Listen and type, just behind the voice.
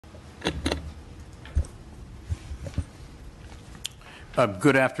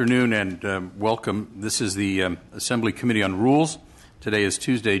Good afternoon and welcome. This is the Assembly Committee on Rules. Today is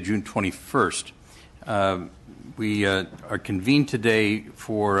Tuesday, June 21st. We are convened today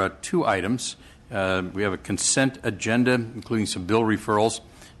for two items. We have a consent agenda, including some bill referrals.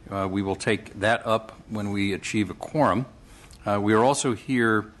 We will take that up when we achieve a quorum. We are also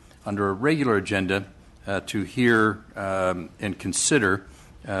here under a regular agenda to hear and consider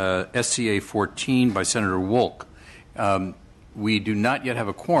SCA 14 by Senator Wolk. We do not yet have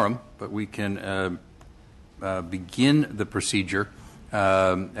a quorum, but we can begin the procedure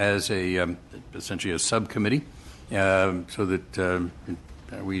as essentially a subcommittee, so that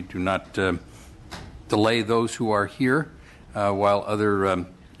we do not delay those who are here while other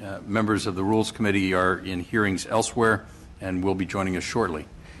members of the Rules Committee are in hearings elsewhere and will be joining us shortly.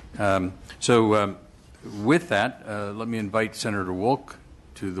 With that, let me invite Senator Wolk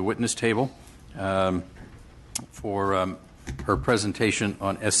to the witness table for her presentation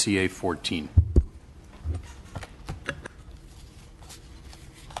on SCA 14.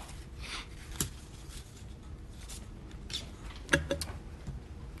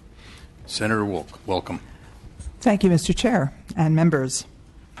 Senator Wolk, welcome. Thank you, Mr. Chair and members.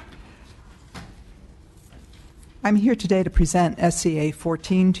 I'm here today to present SCA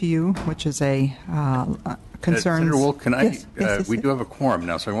 14 to you, which is a concerns. Senator Wolk, can I? Yes, we do have a quorum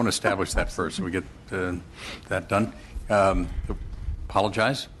now, so I want to establish that first, so we get that done.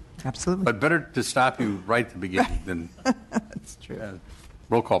 Apologize. Absolutely. But better to stop you right at the beginning than. That's true.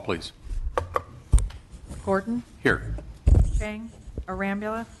 Roll call, please. Gordon? Here. Chang?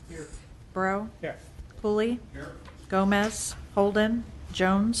 Arambula? Here. Bro? Here. Cooley? Here. Gomez? Holden?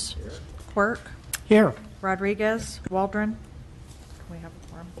 Jones? Here. Quirk? Here. Rodriguez? Waldron? We have a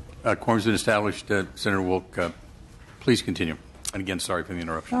quorum. Quorum's been established. Senator Wolk, please continue. And again, sorry for the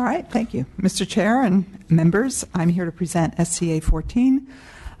interruption. All right. Thank you. Mr. Chair and members, I'm here to present SCA 14,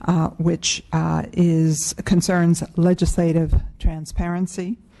 which concerns legislative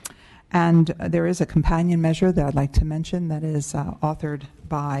transparency. And there is a companion measure that I'd like to mention that is authored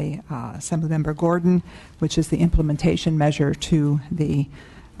by Assemblymember Gordon, which is the implementation measure to the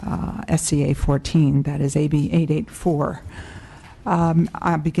SCA 14, that is AB 884.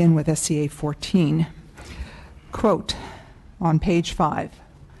 I'll begin with SCA 14. Quote, on page 5,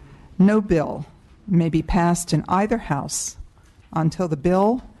 no bill may be passed in either house until the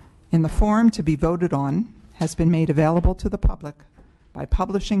bill in the form to be voted on has been made available to the public by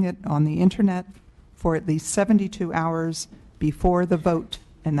publishing it on the internet for at least 72 hours before the vote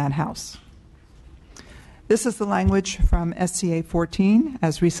in that house. This is the language from SCA 14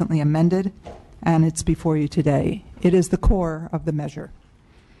 as recently amended, and it's before you today. It is the core of the measure.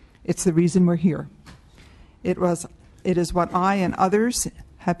 It's the reason we're here. It is what I and others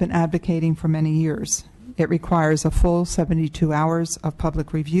have been advocating for many years. It requires a full 72 hours of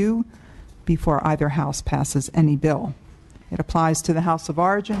public review before either house passes any bill. It applies to the House of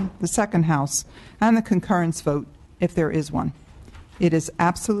Origin, the second house, and the concurrence vote if there is one. It is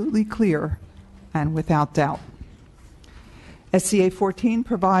absolutely clear and without doubt. SCA 14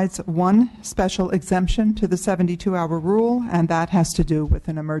 provides one special exemption to the 72-hour rule, and that has to do with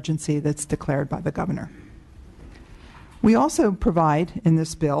an emergency that's declared by the governor. We also provide in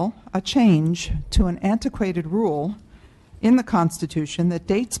this bill a change to an antiquated rule in the Constitution that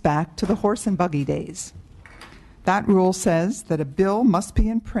dates back to the horse and buggy days. That rule says that a bill must be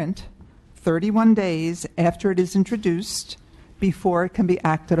in print 31 days after it is introduced before it can be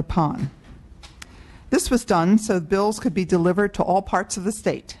acted upon. This was done so bills could be delivered to all parts of the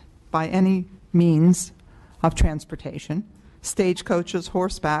state by any means of transportation, stagecoaches,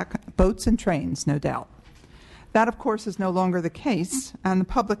 horseback, boats, and trains, no doubt. That, of course, is no longer the case, and the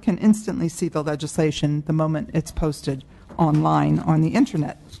public can instantly see the legislation the moment it's posted online on the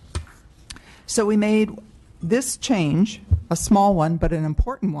internet. So we made this change, a small one but an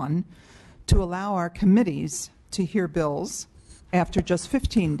important one, to allow our committees to hear bills after just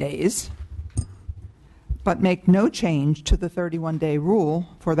 15 days, but make no change to the 31-day rule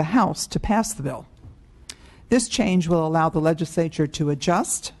for the House to pass the bill. This change will allow the legislature to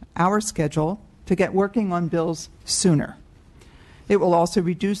adjust our schedule to get working on bills sooner. It will also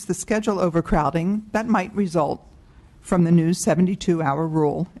reduce the schedule overcrowding that might result from the new 72-hour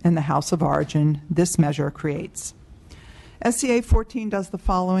rule in the House of Origin this measure creates. SCA 14 does the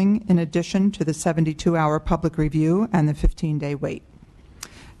following in addition to the 72-hour public review and the 15-day wait.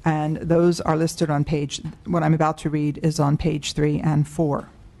 And those are listed on what I'm about to read is on page 3 and 4.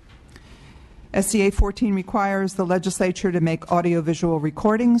 SCA 14 requires the legislature to make audiovisual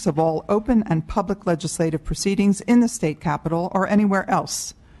recordings of all open and public legislative proceedings in the state capitol or anywhere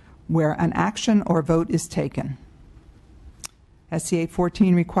else where an action or vote is taken. SCA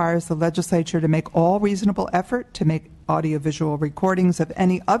 14 requires the legislature to make all reasonable effort to make audiovisual recordings of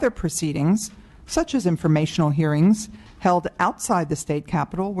any other proceedings, such as informational hearings, held outside the state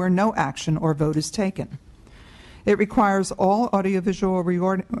capitol where no action or vote is taken. It requires all audiovisual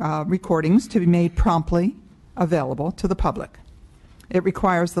recordings to be made promptly available to the public. It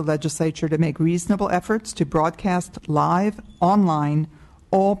requires the legislature to make reasonable efforts to broadcast live, online,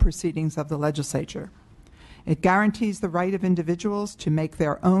 all proceedings of the legislature. It guarantees the right of individuals to make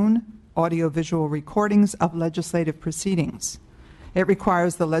their own audiovisual recordings of legislative proceedings. It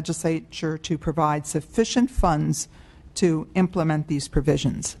requires the legislature to provide sufficient funds to implement these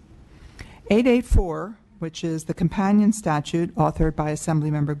provisions. 884, which is the companion statute authored by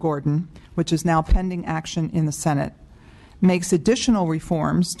Assemblymember Gordon, which is now pending action in the Senate, makes additional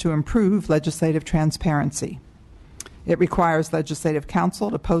reforms to improve legislative transparency. It requires Legislative Counsel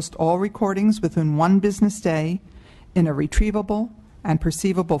to post all recordings within 1 business day in a retrievable and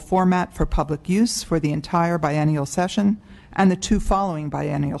perceivable format for public use for the entire biennial session and the 2 following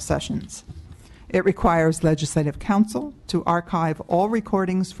biennial sessions. It requires Legislative Counsel to archive all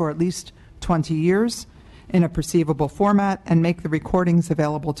recordings for at least 20 years in a perceivable format and make the recordings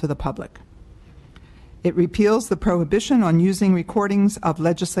available to the public. It repeals the prohibition on using recordings of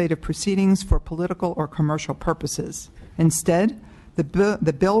legislative proceedings for political or commercial purposes. Instead, the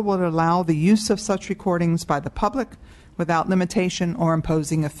bill would allow the use of such recordings by the public without limitation or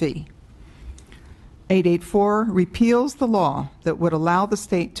imposing a fee. 884 repeals the law that would allow the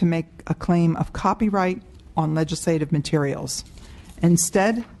state to make a claim of copyright on legislative materials.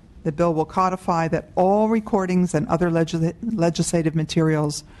 Instead, the bill will codify that all recordings and other legislative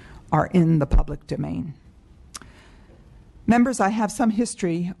materials are in the public domain. Members, I have some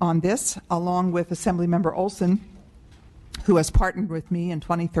history on this, along with Assemblymember Olson, who has partnered with me in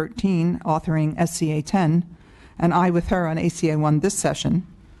 2013 authoring SCA 10, and I with her on ACA 1 this session,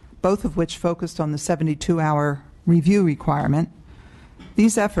 both of which focused on the 72-hour review requirement.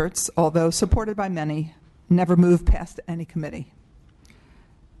 These efforts, although supported by many, never moved past any committee.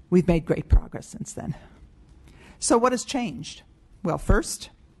 We've made great progress since then. So what has changed? Well,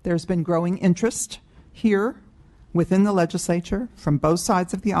 first, there's been growing interest here within the legislature from both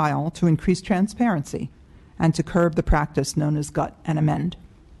sides of the aisle to increase transparency and to curb the practice known as gut and amend,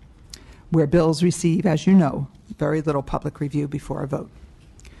 where bills receive, as you know, very little public review before a vote.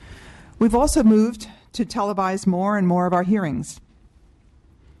 We've also moved to televise more and more of our hearings.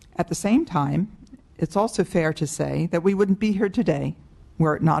 At the same time, it's also fair to say that we wouldn't be here today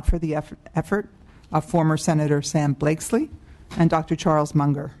were it not for the effort of former Senator Sam Blakesley and Dr. Charles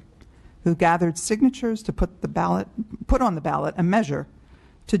Munger, who gathered signatures to put on the ballot a measure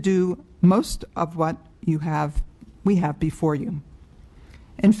to do most of what we have before you.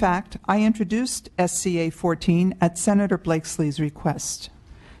 In fact, I introduced SCA 14 at Senator Blakesley's request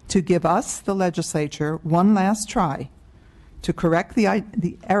to give us, the legislature, one last try to correct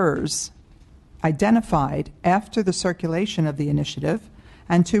the errors identified after the circulation of the initiative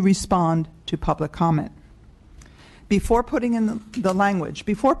and to respond to public comment. Before putting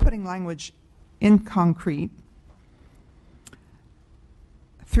language in concrete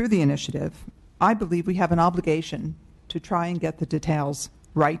through the initiative, I believe we have an obligation to try and get the details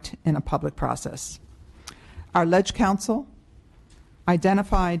right in a public process. Our Leg Council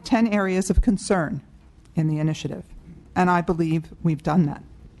identified 10 areas of concern in the initiative, and I believe we've done that.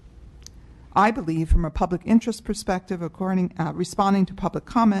 I believe from a public interest perspective, responding to public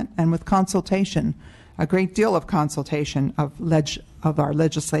comment and with consultation, a great deal of consultation of our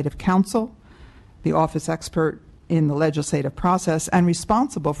Legislative Counsel, the office expert in the legislative process and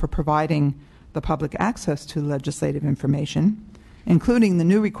responsible for providing the public access to legislative information, including the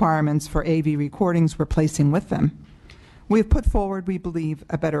new requirements for AV recordings we're placing with them. We have put forward, we believe,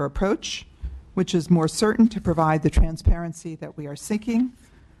 a better approach, which is more certain to provide the transparency that we are seeking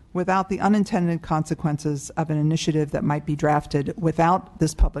without the unintended consequences of an initiative that might be drafted without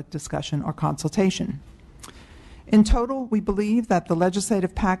this public discussion or consultation. In total, we believe that the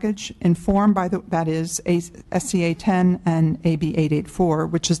legislative package informed by that is SCA 10 and AB 884,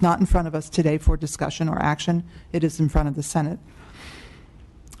 which is not in front of us today for discussion or action, it is in front of the Senate,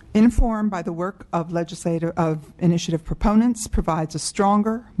 informed by the work of initiative proponents, provides a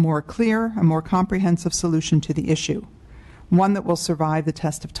stronger, more clear, and more comprehensive solution to the issue, one that will survive the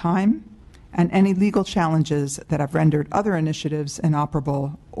test of time and any legal challenges that have rendered other initiatives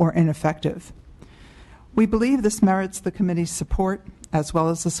inoperable or ineffective. We believe this merits the committee's support, as well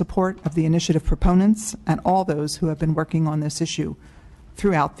as the support of the initiative proponents and all those who have been working on this issue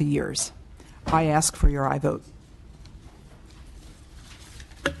throughout the years. I ask for your aye vote.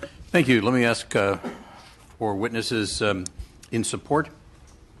 Thank you. Let me ask for witnesses in support?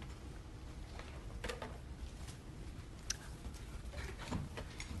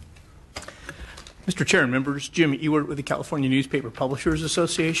 Mr. Chair and members, Jim Ewart with the California Newspaper Publishers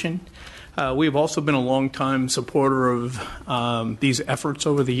Association. We have also been a longtime supporter of these efforts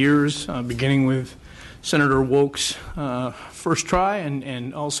over the years, beginning with Senator Woke's first try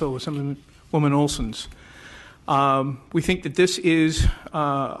and also Assemblywoman Olson's. We think that this is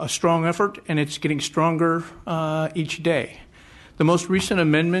a strong effort, and it's getting stronger each day. The most recent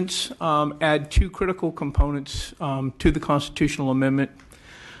amendments add two critical components to the constitutional amendment.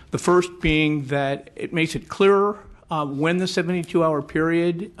 The first being that it makes it clearer when the 72-hour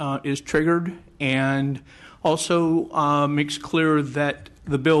period is triggered, and also makes clear that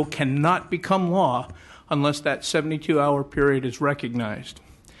the bill cannot become law unless that 72-hour period is recognized.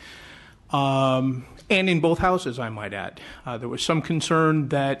 And in both houses, I might add. There was some concern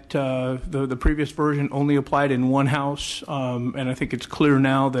that the previous version only applied in one house, and I think it's clear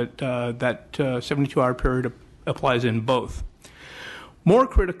now that that 72-hour period applies in both. More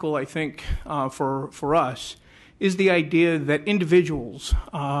critical, I think, for us is the idea that individuals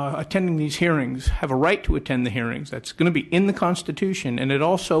attending these hearings have a right to attend the hearings. That's going to be in the Constitution, and it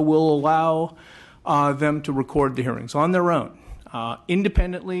also will allow them to record the hearings on their own,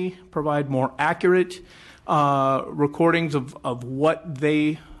 independently, provide more accurate recordings of what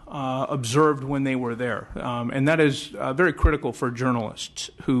they observed when they were there. And that is very critical for journalists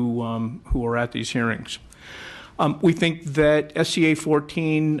who are at these hearings. We think that SCA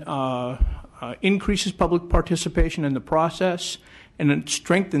 14 increases public participation in the process, and it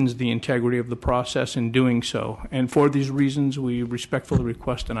strengthens the integrity of the process in doing so. And for these reasons, we respectfully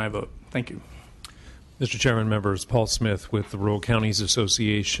request an aye vote. Thank you. Mr. Chairman, members, Paul Smith with the Rural Counties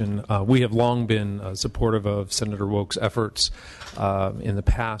Association. We have long been supportive of Senator Woke's efforts in the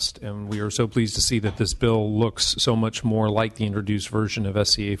past, and we are so pleased to see that this bill looks so much more like the introduced version of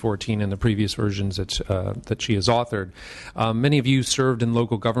SCA 14 and the previous versions that she has authored. Many of you served in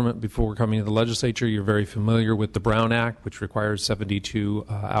local government before coming to the legislature. You're very familiar with the Brown Act, which requires 72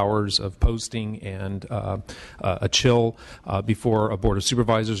 hours of posting and a chill before a Board of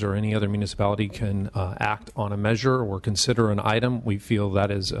Supervisors or any other municipality can act on a measure or consider an item. We feel that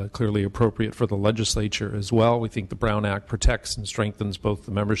is clearly appropriate for the legislature as well. We think the Brown Act protects and strengthens both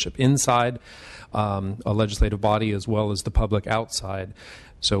the membership inside a legislative body as well as the public outside.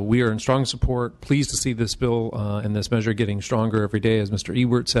 So we are in strong support, pleased to see this bill and this measure getting stronger every day, as Mr.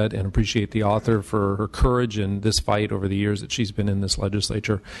 Ewart said, and appreciate the author for her courage in this fight over the years that she's been in this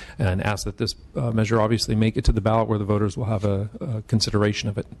legislature, and ask that this measure obviously make it to the ballot where the voters will have a consideration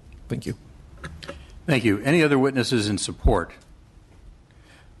of it. Thank you. Thank you. Any other witnesses in support?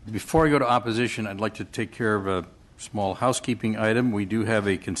 Before I go to opposition, I'd like to take care of a small housekeeping item. We do have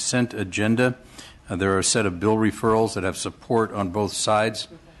a consent agenda. There are a set of bill referrals that have support on both sides.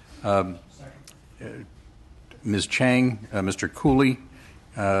 Ms. Chang, Mr. Cooley,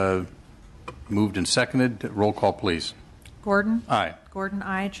 moved and seconded. Roll call, please. Gordon? Aye. Gordon,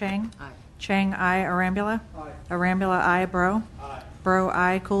 aye. Chang? Aye. Chang, aye. Arambula? Aye. Arambula, aye. Bro? Aye. Bro,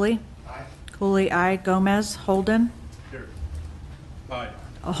 aye. Cooley? Aye. Cooley, aye. Gomez? Holden? Here. Aye.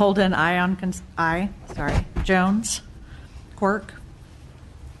 Holden, aye on aye. Sorry. Jones? Quirk?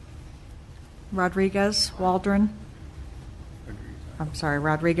 Rodriguez? Waldron? I'm sorry.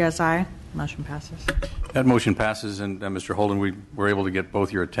 Rodriguez, aye. Motion passes. That motion passes, and Mr. Holden, we were able to get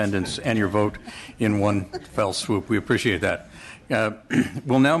both your attendance and your vote in one fell swoop. We appreciate that.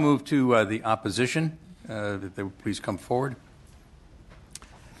 We'll now move to the opposition. If they would please come forward.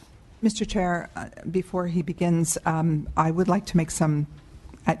 Mr. Chair, before he begins, I would like to make some,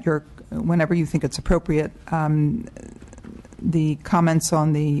 whenever you think it's appropriate, the comments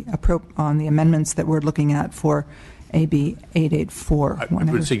on the amendments that we're looking at for AB 884. I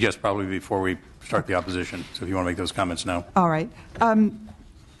would suggest probably before we start the opposition, so if you want to make those comments now. All right.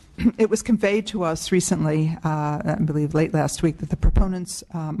 It was conveyed to us recently, I believe late last week, that the proponents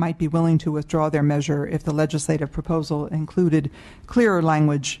might be willing to withdraw their measure if the legislative proposal included clearer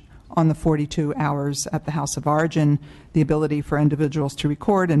language on the 42 hours at the House of Origin, the ability for individuals to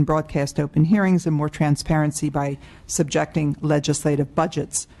record and broadcast open hearings, and more transparency by subjecting legislative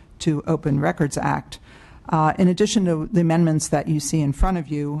budgets to Open Records Act. In addition to the amendments that you see in front of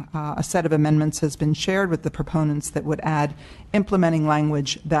you, a set of amendments has been shared with the proponents that would add implementing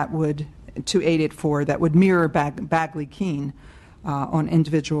language that would, to 884, that would mirror Bagley-Keene on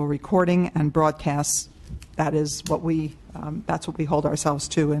individual recording and broadcasts. That is what that's what we hold ourselves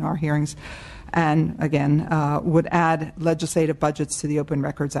to in our hearings. And again, would add legislative budgets to the Open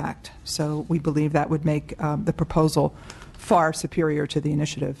Records Act. So we believe that would make the proposal far superior to the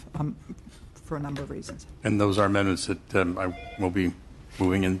initiative. for a number of reasons. And those are amendments that I will be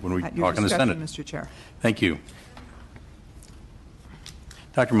moving in when we At your talk in the Senate. discretion, Mr. Chair. Thank you.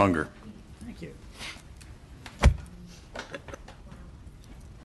 Dr. Munger.